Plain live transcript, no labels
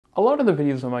A lot of the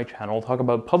videos on my channel talk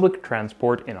about public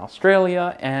transport in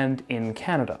Australia and in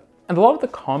Canada. And a lot of the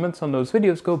comments on those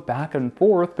videos go back and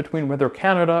forth between whether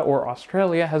Canada or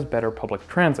Australia has better public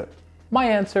transit. My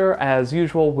answer, as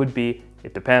usual, would be,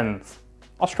 it depends.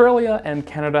 Australia and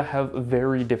Canada have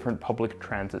very different public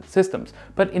transit systems,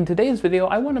 but in today's video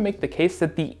I want to make the case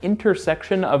that the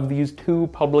intersection of these two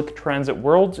public transit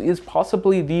worlds is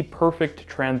possibly the perfect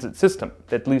transit system,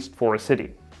 at least for a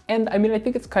city. And I mean, I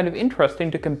think it's kind of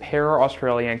interesting to compare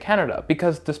Australia and Canada,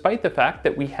 because despite the fact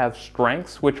that we have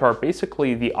strengths which are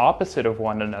basically the opposite of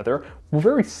one another, we're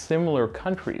very similar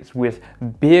countries with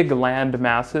big land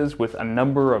masses, with a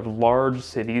number of large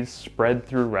cities spread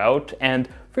throughout, and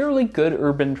fairly good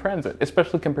urban transit,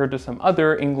 especially compared to some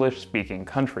other English-speaking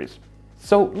countries.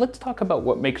 So let's talk about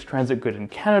what makes transit good in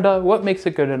Canada, what makes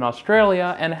it good in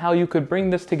Australia, and how you could bring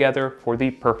this together for the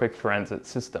perfect transit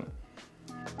system.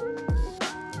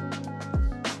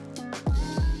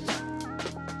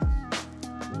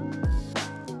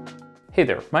 Hey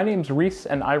there, my name's Reece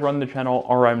and I run the channel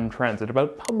RMTransit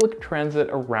about public transit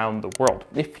around the world.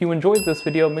 If you enjoyed this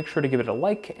video, make sure to give it a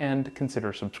like and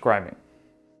consider subscribing.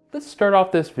 Let's start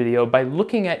off this video by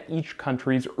looking at each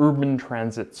country's urban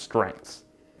transit strengths.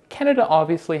 Canada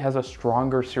obviously has a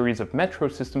stronger series of metro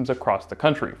systems across the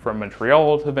country, from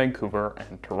Montreal to Vancouver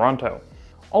and Toronto.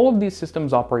 All of these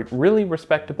systems operate really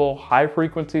respectable,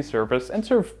 high-frequency service and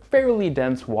serve fairly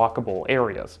dense, walkable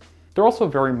areas. They're also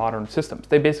very modern systems.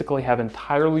 They basically have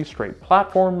entirely straight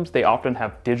platforms, they often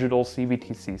have digital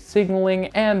CBTC signaling,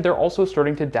 and they're also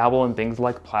starting to dabble in things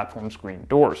like platform screen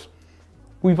doors.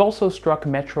 We've also struck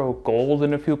Metro Gold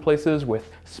in a few places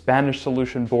with Spanish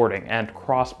solution boarding and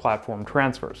cross-platform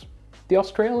transfers. The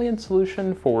Australian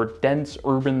solution for dense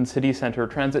urban city centre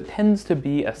transit tends to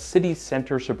be a city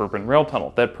centre suburban rail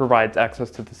tunnel that provides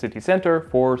access to the city centre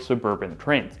for suburban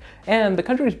trains. And the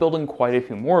country is building quite a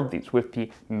few more of these, with the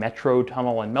Metro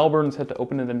Tunnel in Melbourne set to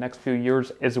open in the next few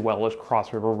years, as well as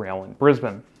Cross River Rail in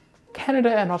Brisbane.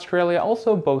 Canada and Australia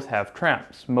also both have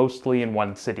trams, mostly in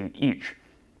one city each.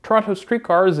 Toronto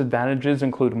streetcars' advantages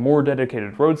include more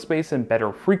dedicated road space and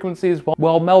better frequencies,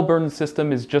 while Melbourne's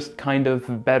system is just kind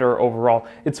of better overall.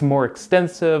 It's more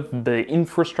extensive, the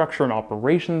infrastructure and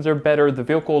operations are better, the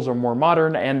vehicles are more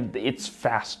modern, and it's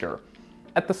faster.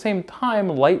 At the same time,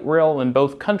 light rail in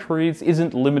both countries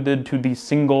isn't limited to the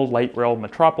single light rail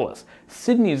metropolis.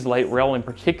 Sydney's light rail, in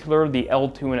particular the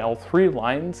L2 and L3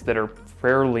 lines that are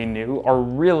fairly new, are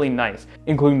really nice,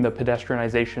 including the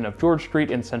pedestrianisation of George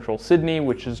Street in central Sydney,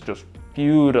 which is just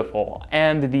beautiful,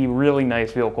 and the really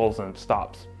nice vehicles and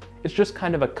stops. It's just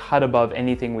kind of a cut above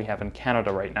anything we have in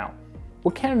Canada right now.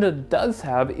 What Canada does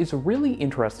have is really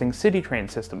interesting city train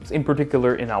systems, in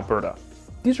particular in Alberta.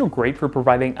 These are great for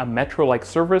providing a metro-like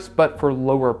service, but for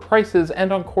lower prices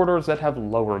and on corridors that have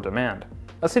lower demand.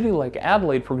 A city like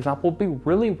Adelaide, for example, would be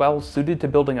really well suited to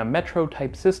building a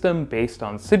metro-type system based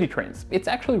on city trains. It's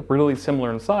actually really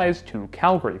similar in size to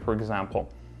Calgary, for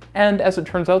example. And as it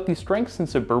turns out, the strengths in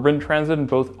suburban transit in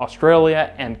both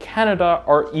Australia and Canada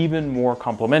are even more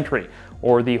complementary,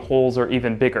 or the holes are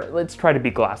even bigger. Let's try to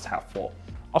be glass half full.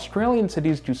 Australian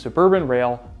cities do suburban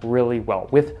rail really well,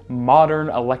 with modern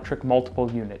electric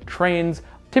multiple unit trains,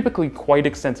 typically quite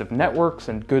extensive networks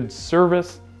and good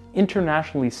service,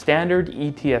 internationally standard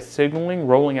ETS signaling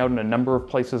rolling out in a number of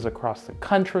places across the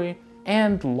country,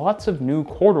 and lots of new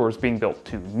corridors being built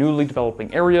to newly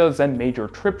developing areas and major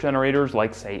trip generators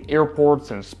like, say,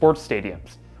 airports and sports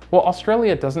stadiums. While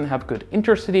Australia doesn't have good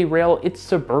intercity rail, its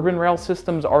suburban rail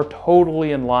systems are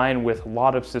totally in line with a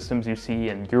lot of systems you see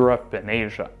in Europe and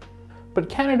Asia. But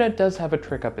Canada does have a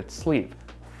trick up its sleeve: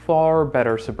 far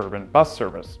better suburban bus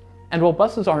service. And while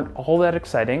buses aren't all that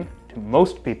exciting to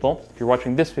most people, if you're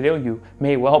watching this video, you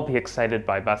may well be excited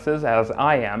by buses, as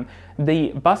I am,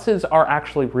 the buses are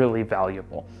actually really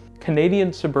valuable.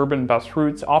 Canadian suburban bus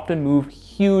routes often move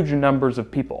huge numbers of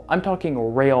people. I'm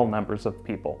talking rail numbers of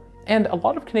people. And a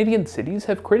lot of Canadian cities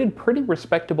have created pretty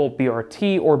respectable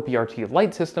BRT or BRT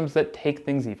Lite systems that take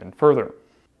things even further.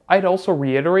 I'd also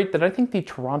reiterate that I think the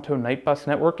Toronto night bus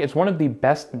network is one of the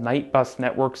best night bus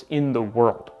networks in the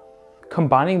world.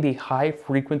 Combining the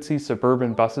high-frequency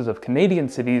suburban buses of Canadian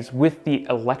cities with the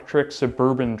electric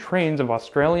suburban trains of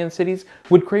Australian cities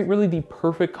would create really the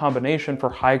perfect combination for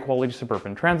high-quality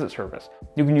suburban transit service.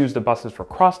 You can use the buses for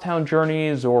crosstown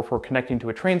journeys or for connecting to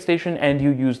a train station, and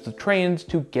you use the trains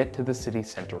to get to the city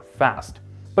centre fast.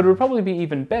 But it would probably be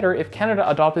even better if Canada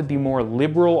adopted the more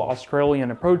liberal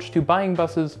Australian approach to buying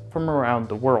buses from around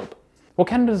the world. While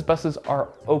Canada's buses are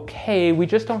okay, we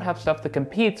just don't have stuff that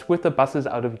competes with the buses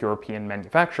out of European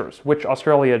manufacturers, which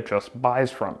Australia just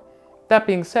buys from. That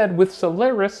being said, with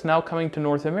Solaris now coming to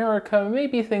North America,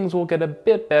 maybe things will get a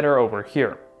bit better over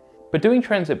here. But doing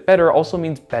transit better also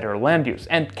means better land use,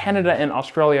 and Canada and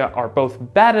Australia are both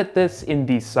bad at this in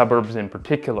the suburbs in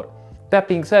particular. That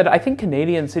being said, I think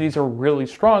Canadian cities are really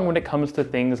strong when it comes to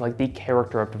things like the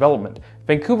character of development.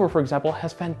 Vancouver, for example,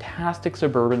 has fantastic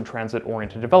suburban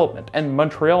transit-oriented development, and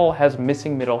Montreal has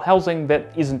missing middle housing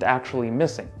that isn't actually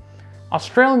missing.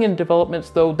 Australian developments,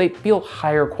 though, they feel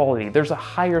higher quality. There's a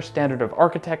higher standard of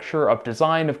architecture, of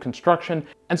design, of construction,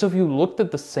 and so if you looked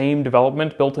at the same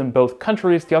development built in both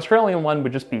countries, the Australian one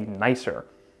would just be nicer.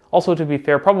 Also, to be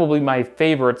fair, probably my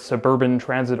favorite suburban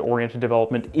transit-oriented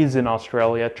development is in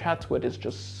Australia. Chatswood is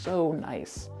just so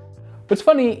nice. What's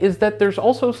funny is that there's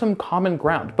also some common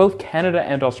ground. Both Canada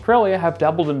and Australia have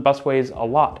dabbled in busways a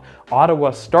lot.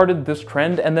 Ottawa started this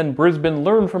trend, and then Brisbane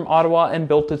learned from Ottawa and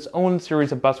built its own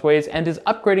series of busways and is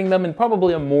upgrading them in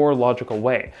probably a more logical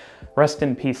way. Rest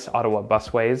in peace, Ottawa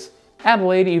busways.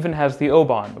 Adelaide even has the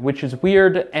Oban, which is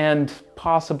weird and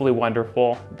possibly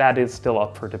wonderful. That is still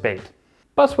up for debate.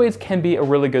 Busways can be a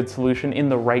really good solution in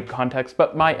the right context,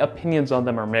 but my opinions on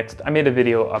them are mixed. I made a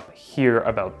video up here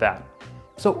about that.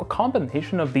 So a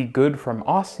combination of the good from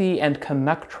Aussie and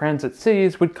Canuck transit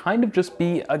cities would kind of just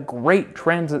be a great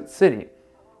transit city.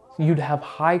 You'd have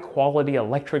high quality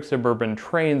electric suburban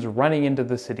trains running into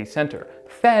the city center,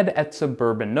 fed at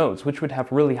suburban nodes, which would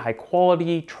have really high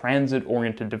quality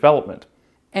transit-oriented development,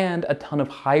 and a ton of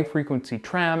high frequency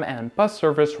tram and bus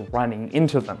service running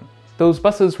into them. Those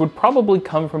buses would probably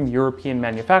come from European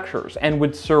manufacturers and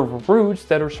would serve routes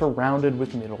that are surrounded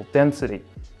with middle density.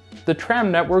 The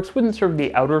tram networks wouldn't serve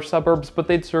the outer suburbs, but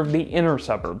they'd serve the inner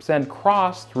suburbs and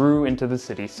cross through into the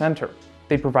city center.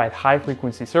 They'd provide high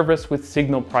frequency service with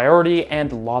signal priority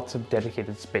and lots of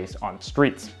dedicated space on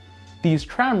streets. These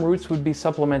tram routes would be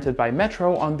supplemented by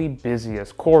metro on the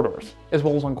busiest corridors, as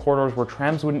well as on corridors where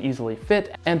trams wouldn't easily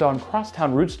fit, and on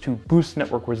crosstown routes to boost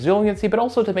network resiliency, but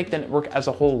also to make the network as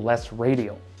a whole less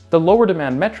radial. The lower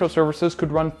demand metro services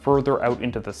could run further out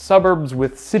into the suburbs,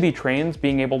 with city trains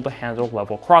being able to handle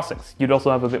level crossings. You'd also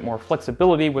have a bit more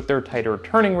flexibility with their tighter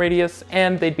turning radius,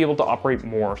 and they'd be able to operate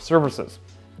more services.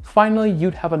 Finally,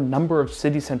 you'd have a number of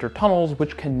city center tunnels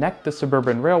which connect the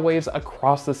suburban railways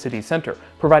across the city center,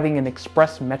 providing an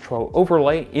express metro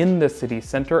overlay in the city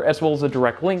center as well as a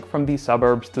direct link from the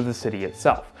suburbs to the city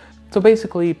itself. So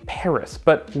basically Paris,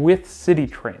 but with city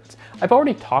trains. I've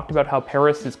already talked about how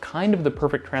Paris is kind of the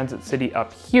perfect transit city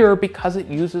up here because it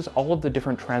uses all of the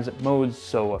different transit modes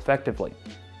so effectively.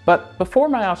 But before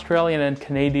my Australian and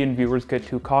Canadian viewers get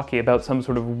too cocky about some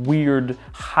sort of weird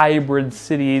hybrid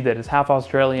city that is half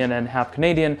Australian and half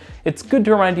Canadian, it's good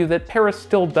to remind you that Paris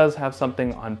still does have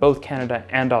something on both Canada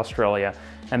and Australia,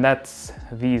 and that's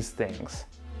these things.